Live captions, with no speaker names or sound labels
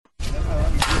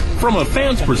From a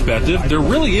fan's perspective, there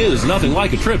really is nothing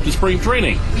like a trip to spring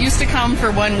training. We used to come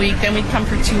for 1 week, then we'd come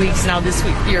for 2 weeks. Now this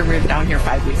year we're down here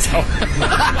 5 weeks.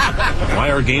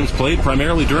 Why are games played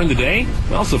primarily during the day?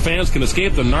 Well, so fans can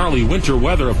escape the gnarly winter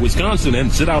weather of Wisconsin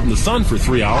and sit out in the sun for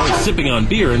 3 hours, sipping on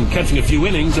beer and catching a few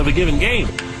innings of a given game.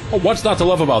 Well, what's not to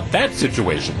love about that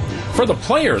situation? For the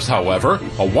players, however,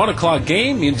 a 1 o'clock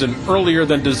game means an earlier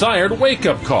than desired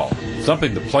wake-up call,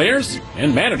 something the players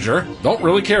and manager don't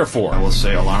really care for. I will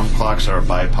say alarm clocks are a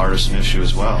bipartisan issue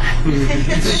as well.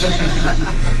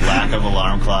 Lack of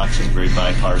alarm clocks is a very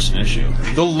bipartisan issue.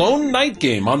 The lone night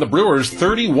game on the Brewers'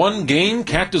 31-game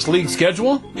Cactus League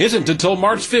schedule isn't until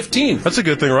March 15th. That's a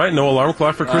good thing, right? No alarm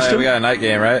clock for Christian? We got a night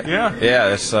game, right? Yeah. Yeah,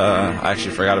 that's, I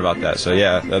actually forgot about that. So,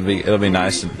 yeah, it'll be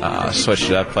nice to switch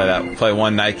it up, play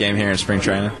one night game here in spring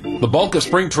training. The bulk of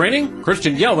spring training,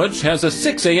 Christian Yelich has a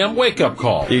 6 a.m. wake-up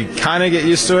call. You kind of get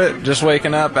used to it, just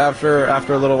waking up after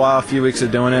a little while, a few weeks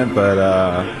of doing it, but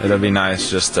it'll be nice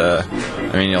just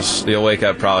you'll wake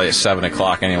up probably at 7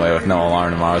 o'clock anyway with no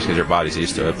alarm tomorrow because your body's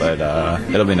used to it, but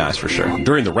it'll be nice for sure.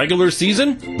 During the regular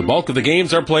season, the bulk of the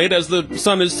games are played as the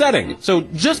sun is setting, so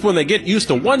just when they get used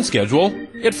to one schedule,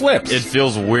 it flips. It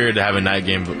feels weird to have a night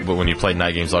game, but when you play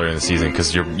night games later in the season,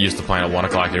 because you're used to playing at 1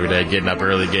 o'clock every day, getting up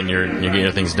early, getting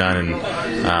your things done,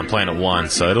 and playing at 1.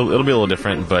 So it'll be a little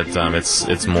different, but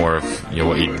it's more of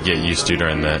what you get used to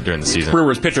during the season.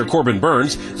 Brewers pitcher Corbin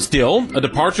Burns, still a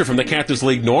departure from the Cactus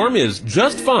League norm, is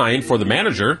just fine for the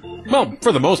manager. Well,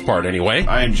 for the most part, anyway.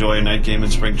 I enjoy a night game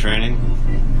in spring training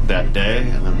that day,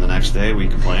 and then the next day we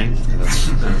complain.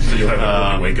 You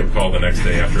have a wake-up call the next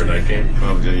day after a night game?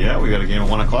 Well, yeah, we got a game at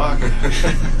 1 o'clock.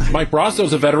 Mike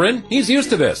Brosso's a veteran. He's used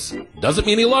to this. Doesn't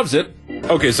mean he loves it.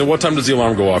 Okay, so what time does the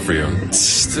alarm go off for you?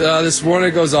 This morning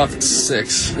it goes off at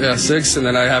 6. Yeah, 6, and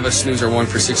then I have a snoozer one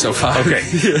for 6:05. Okay,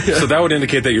 so that would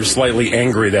indicate that you're slightly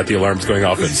angry that the alarm's going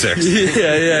off at 6.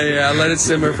 Yeah. I let it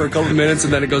simmer for a couple minutes,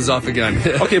 and then it goes off again.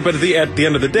 Okay, but at the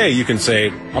end of the day, you can say,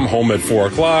 I'm home at 4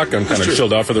 o'clock, I'm kind of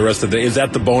chilled out for the rest of the day. Is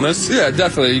that the bonus? Yeah,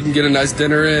 definitely. You can get a nice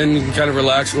dinner in, you can kind of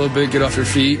relax a little bit, get off your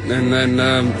feet, and then,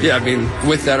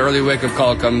 with that early wake-up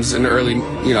call comes an early,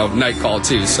 night call,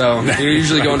 too. So you're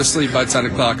usually going to sleep by 10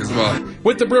 o'clock as well.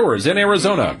 With the Brewers in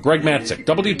Arizona, Greg Matzik,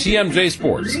 WTMJ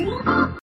Sports.